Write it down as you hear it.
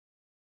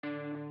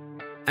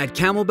At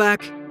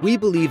CamelBak, we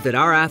believe that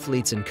our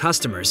athletes and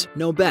customers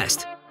know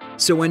best.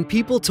 So when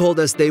people told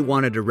us they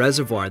wanted a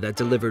reservoir that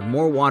delivered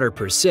more water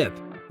per sip,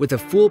 with a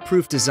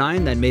foolproof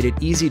design that made it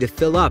easy to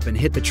fill up and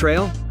hit the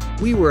trail,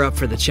 we were up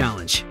for the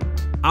challenge.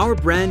 Our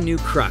brand new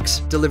Crux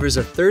delivers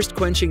a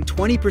thirst-quenching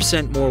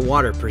 20% more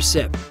water per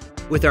sip,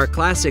 with our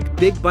classic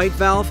Big Bite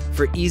valve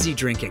for easy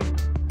drinking.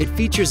 It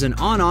features an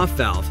on-off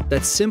valve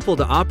that's simple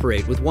to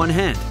operate with one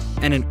hand,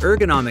 and an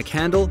ergonomic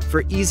handle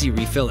for easy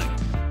refilling.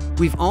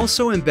 We've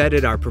also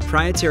embedded our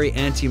proprietary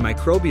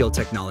antimicrobial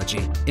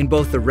technology in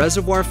both the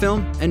reservoir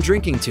film and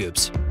drinking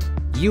tubes.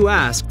 You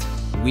asked,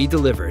 we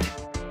delivered.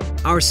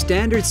 Our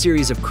standard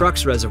series of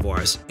Crux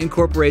reservoirs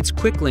incorporates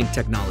QuickLink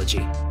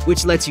technology,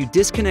 which lets you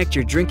disconnect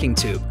your drinking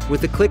tube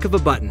with the click of a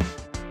button.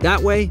 That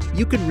way,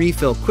 you can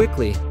refill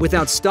quickly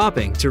without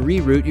stopping to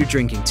reroute your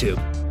drinking tube.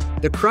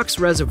 The Crux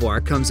Reservoir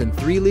comes in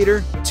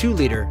 3-liter,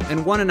 2-liter,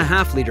 and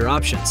 1.5-liter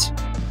options.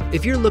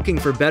 If you're looking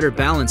for better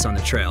balance on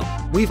the trail,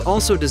 we've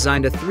also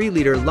designed a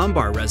 3-liter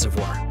lumbar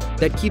reservoir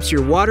that keeps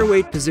your water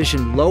weight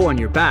positioned low on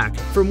your back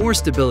for more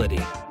stability.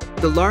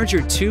 The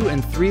larger 2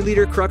 and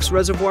 3-liter Crux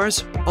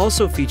reservoirs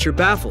also feature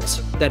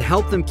baffles that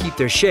help them keep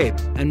their shape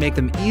and make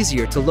them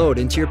easier to load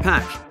into your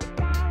pack.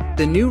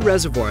 The new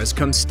reservoirs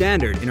come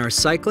standard in our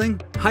cycling,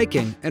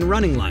 hiking, and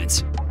running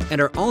lines, and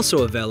are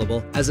also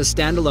available as a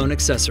standalone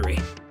accessory.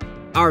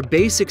 Our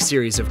basic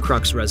series of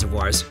Crux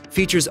reservoirs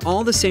features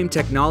all the same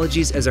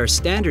technologies as our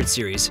standard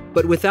series,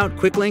 but without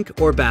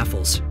QuickLink or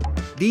baffles.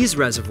 These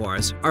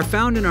reservoirs are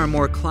found in our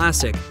more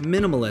classic,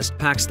 minimalist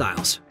pack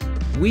styles.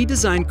 We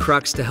designed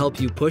Crux to help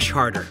you push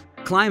harder,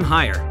 climb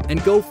higher,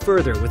 and go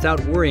further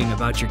without worrying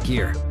about your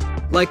gear.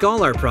 Like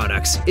all our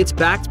products, it's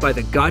backed by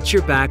the Got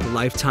Your Back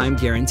lifetime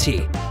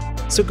guarantee.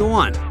 So go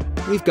on,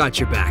 we've got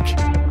your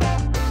back.